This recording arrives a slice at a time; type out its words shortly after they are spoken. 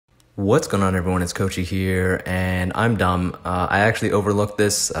What's going on, everyone? It's Kochyy here, and I'm dumb. I actually overlooked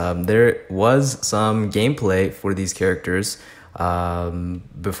this. There was some gameplay for these characters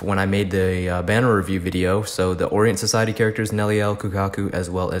before when I made the banner review video. So the Orient Society characters, Nelliel, Kukaku, as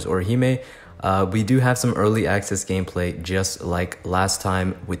well as Orihime. We do have some early access gameplay, just like last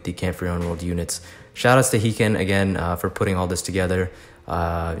time with the Camp Free World units. Shoutouts to Hiken again for putting all this together.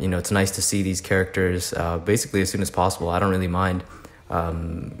 It's nice to see these characters basically as soon as possible. I don't really mind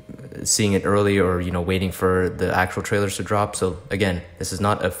seeing it early or waiting for the actual trailers to drop. So again, this is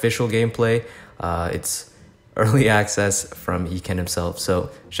not official gameplay, it's early access from Hiken himself. So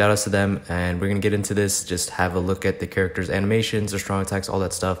shout outs to them, and we're gonna get into this, just have a look at the characters' animations, their strong attacks, all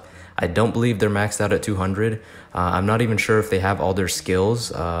that stuff. I don't believe they're maxed out at 200. I'm not even sure if they have all their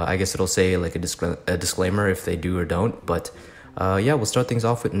skills. I guess it'll say like a disclaimer if they do or don't, but yeah, we'll start things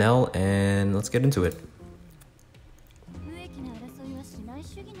off with Nell and let's get into it.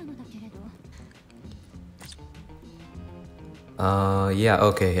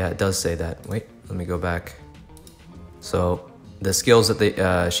 Yeah, it does say that. Wait, let me go back. So the skills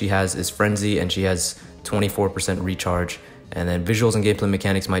that she has is Frenzy, and she has 24% recharge. And then visuals and gameplay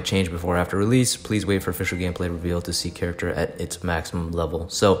mechanics might change before or after release. Please wait for official gameplay reveal to see character at its maximum level.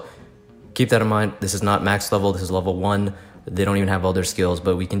 So keep that in mind. This is not max level, this is level 1. They don't even have all their skills,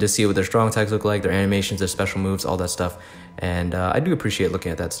 but we can just see what their strong attacks look like, their animations, their special moves, all that stuff. And I do appreciate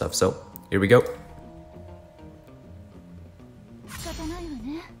looking at that stuff. So here we go.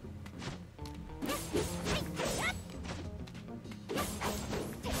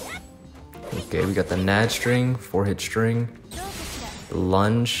 Okay, we got the Nad string, 4-hit string,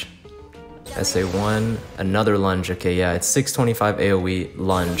 lunge, SA1, another lunge. Okay, yeah, it's 625 AoE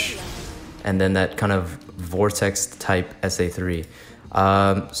lunge, and then that kind of vortex type SA3.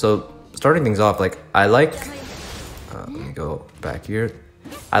 So starting things off, like I like, let me go back here.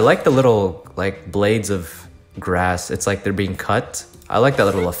 I like the little like blades of grass. It's like they're being cut. I like that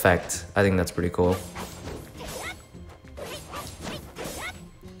little effect. I think that's pretty cool.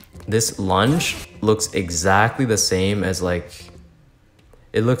 This lunge looks exactly the same as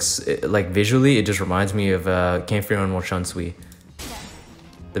it looks like visually, it just reminds me of Camp Free World Shansui.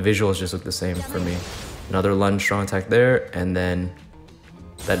 The visuals just look the same for me. Another lunge strong attack there, and then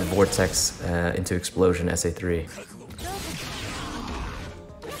that vortex into explosion SA3.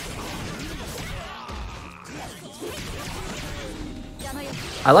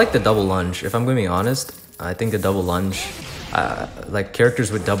 I like the double lunge. If I'm going to be honest, I think the double lunge, like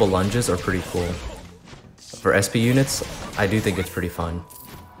characters with double lunges are pretty cool. For SP units, I do think it's pretty fun.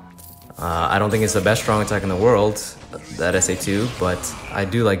 I don't think it's the best strong attack in the world, that SA2, but I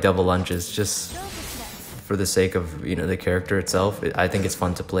do like double lunges just for the sake of, the character itself. I think it's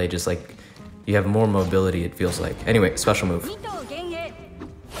fun to play, just like you have more mobility, it feels like. Anyway, special move.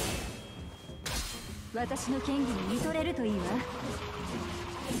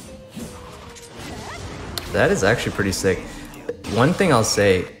 That is actually pretty sick. One thing I'll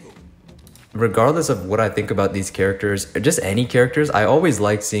say, regardless of what I think about these characters, or just any characters, I always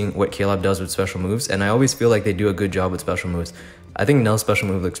like seeing what Caleb does with special moves, and I always feel like they do a good job with special moves. I think Nell's special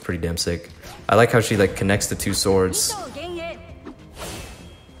move looks pretty damn sick. I like how she connects the two swords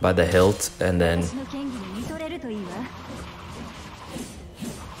by the hilt, and then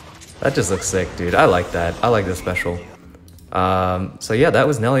that just looks sick, dude. I like that. I like the special. So yeah, that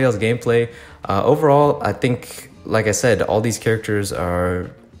was Nelliel's gameplay. Overall, I think, like I said, all these characters are,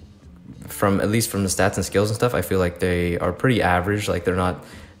 at least from the stats and skills and stuff, I feel like they are pretty average. Like, they're not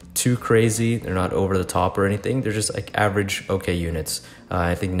too crazy, they're not over the top or anything, they're just like average okay units.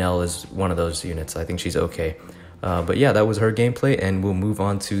 I think Nell is one of those units. I think she's okay. But yeah, that was her gameplay, and we'll move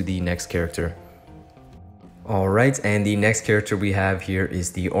on to the next character. Alright, and the next character we have here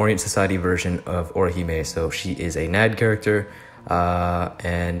is the Orient Society version of Orihime. So she is a NAD character,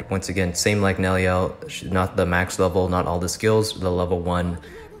 and once again, same like Nelliel, not the max level, not all the skills, the level 1.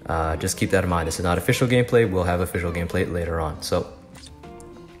 Just keep that in mind. This is not official gameplay. We'll have official gameplay later on. So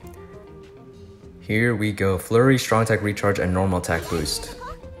here we go. Flurry, strong attack recharge, and normal attack boost.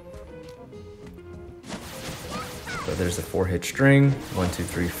 So there's a 4-hit string. 1, 2,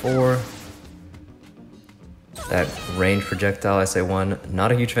 3, 4. That range projectile, SA1.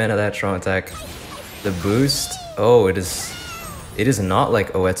 Not a huge fan of that strong attack. The boost. Oh, it is not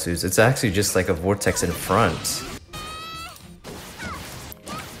like Oetsu's. It's actually just like a vortex in front.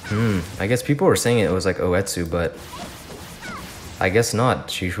 I guess people were saying it was like Oetsu, but I guess not.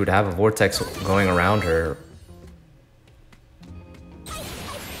 She would have a vortex going around her.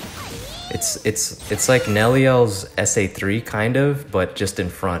 It's like Nelliel's SA3 kind of, but just in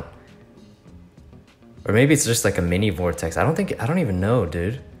front. Or maybe it's just like a mini vortex. I don't even know,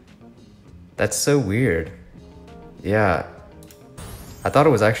 dude. That's so weird. Yeah. I thought it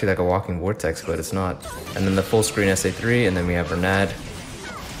was actually like a walking vortex, but it's not. And then the full screen SA3, and then we have her NAD.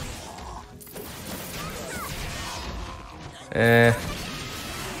 I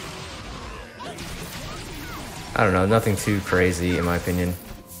don't know, nothing too crazy in my opinion.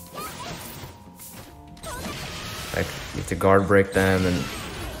 Like, you have to guard break them, and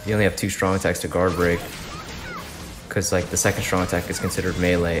you only have 2 strong attacks to guard break. Because like the second strong attack is considered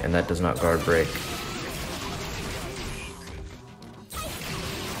melee, and that does not guard break.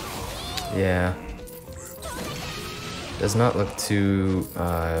 Yeah. Does not look too,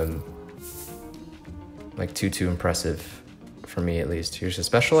 like too impressive for me at least. Here's a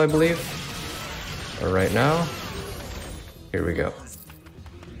special, I believe. Or right now. Here we go.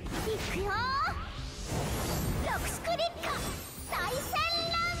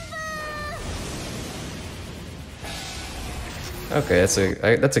 Okay,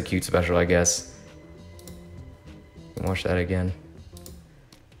 that's a cute special, I guess. Watch that again.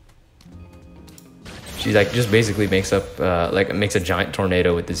 She like just basically makes up makes a giant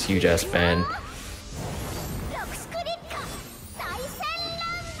tornado with this huge ass fan.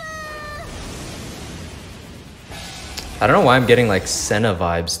 I don't know why I'm getting like Senna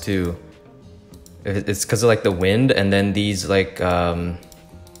vibes too. It's because of like the wind, and then these like where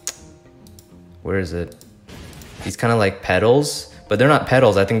is it? These kind of like petals, but they're not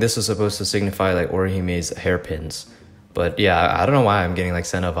petals. I think this is supposed to signify like Orihime's hairpins. But yeah, I don't know why I'm getting like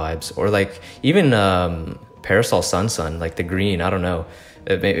Senna vibes, or like even Parasol Sun, like the green. I don't know.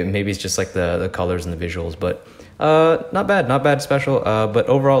 Maybe it's just like the colors and the visuals, but not bad special. But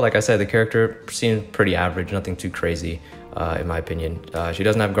overall, like I said, the character seems pretty average, nothing too crazy in my opinion. She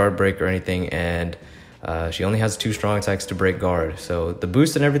doesn't have guard break or anything, and she only has 2 strong attacks to break guard. So the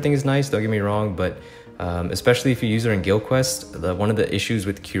boost and everything is nice, don't get me wrong, but especially if you use her in Guild Quest, one of the issues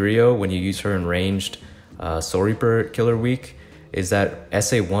with Kochyy when you use her in ranged Soul Reaper killer week is that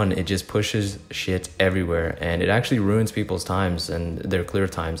SA1, it just pushes shit everywhere, and it actually ruins people's times and their clear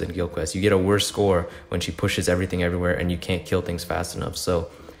times in Guild Quest. You get a worse score when she pushes everything everywhere and you can't kill things fast enough.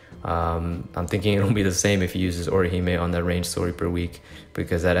 So I'm thinking it'll be the same if he uses Orihime on that ranged Soul Reaper week,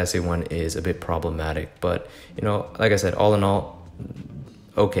 because that SA1 is a bit problematic. But, you know, like I said, all in all,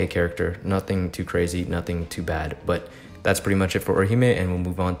 okay character, nothing too crazy, nothing too bad. But that's pretty much it for Orihime, and we'll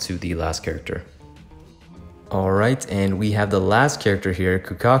move on to the last character. Alright, and we have the last character here,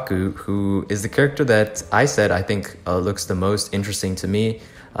 Kukaku, who is the character that I said I think looks the most interesting to me.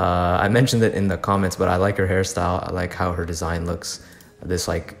 I mentioned it in the comments, but I like her hairstyle. I like how her design looks. This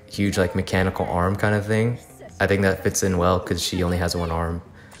like huge like mechanical arm kind of thing. I think that fits in well because she only has 1 arm.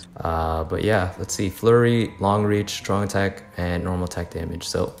 But yeah, let's see. Flurry, long reach, strong attack, and normal attack damage.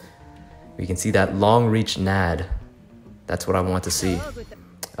 So we can see that long reach NAD. That's what I want to see.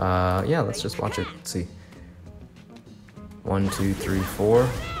 Yeah, let's just watch it. Let's see. 1, 2, 3, 4.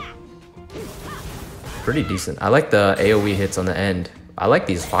 Pretty decent. I like the AoE hits on the end. I like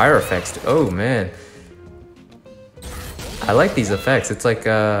these fire effects. Oh man, I like these effects. It's like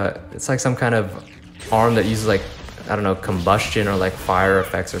some kind of arm that uses like, I don't know, combustion or like fire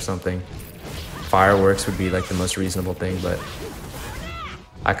effects or something. Fireworks would be like the most reasonable thing, but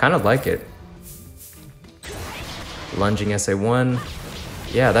I kind of like it. Lunging SA1.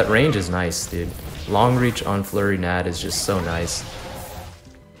 Yeah, that range is nice, dude. Long reach on Flurry NAD is just so nice.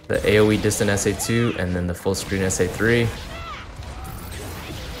 The AoE distant SA2 and then the full screen SA3.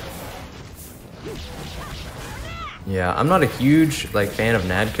 Yeah, I'm not a huge like fan of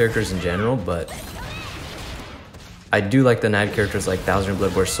NAD characters in general, but I do like the NAD characters like Thousand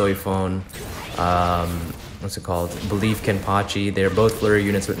Blood War Soifon, what's it called? Belief Kenpachi. They're both flurry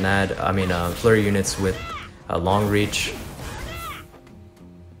units with NAD. I mean, flurry units with long reach.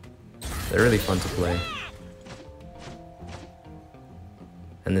 They're really fun to play.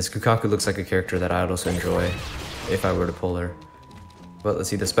 And this Kukaku looks like a character that I would also enjoy if I were to pull her. But let's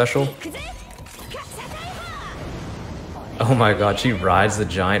see the special. Oh my god, she rides the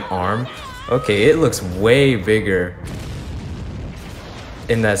giant arm. Okay, it looks way bigger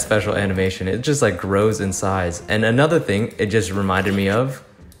in that special animation. It just like grows in size. And another thing it just reminded me of.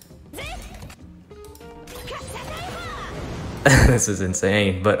 This is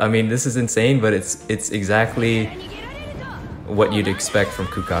insane, but I mean, this is insane, but it's exactly what you'd expect from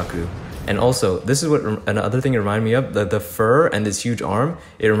Kukaku. And also, this is what another thing it reminded me of, the fur and this huge arm.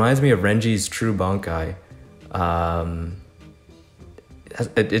 It reminds me of Renji's True Bankai.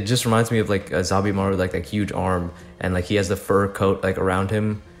 It just reminds me of like a Zabimaru with like that huge arm, and like he has the fur coat like around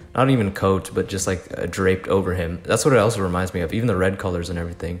him. Not even a coat, but just like draped over him. That's what it also reminds me of, even the red colors and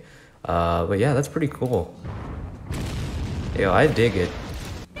everything. But yeah, that's pretty cool. Yo, I dig it.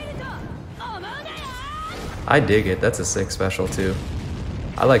 I dig it. That's a sick special too.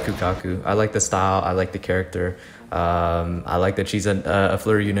 I like Kukaku. I like the style. I like the character. I like that she's a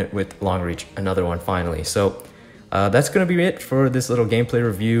flurry unit with long reach. Another one finally. So that's gonna be it for this little gameplay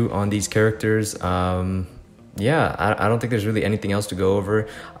review on these characters. Yeah, I don't think there's really anything else to go over.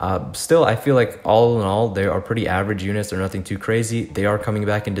 Still, I feel like all in all, they are pretty average units. They're nothing too crazy. They are coming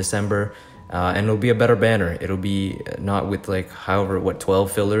back in December. And it'll be a better banner. It'll be not with like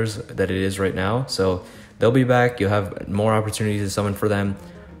 12 fillers that it is right now. So they'll be back. You'll have more opportunities to summon for them.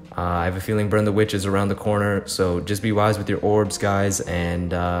 I have a feeling Burn the Witch is around the corner. So just be wise with your orbs, guys.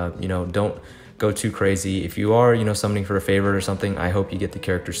 And, you know, don't go too crazy. If you are, you know, summoning for a favor or something, I hope you get the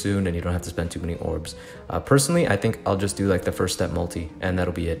character soon and you don't have to spend too many orbs. Personally, I think I'll just do like the first step multi and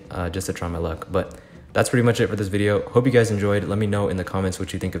that'll be it, just to try my luck. But that's pretty much it for this video. Hope you guys enjoyed. Let me know in the comments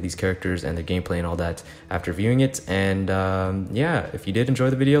what you think of these characters and the gameplay and all that after viewing it. And yeah, if you did enjoy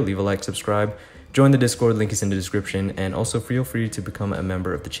the video, leave a like, subscribe, join the Discord, link is in the description, and also feel free to become a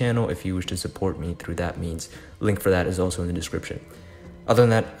member of the channel if you wish to support me through that means. Link for that is also in the description. Other than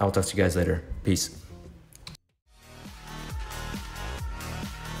that, I'll talk to you guys later. Peace.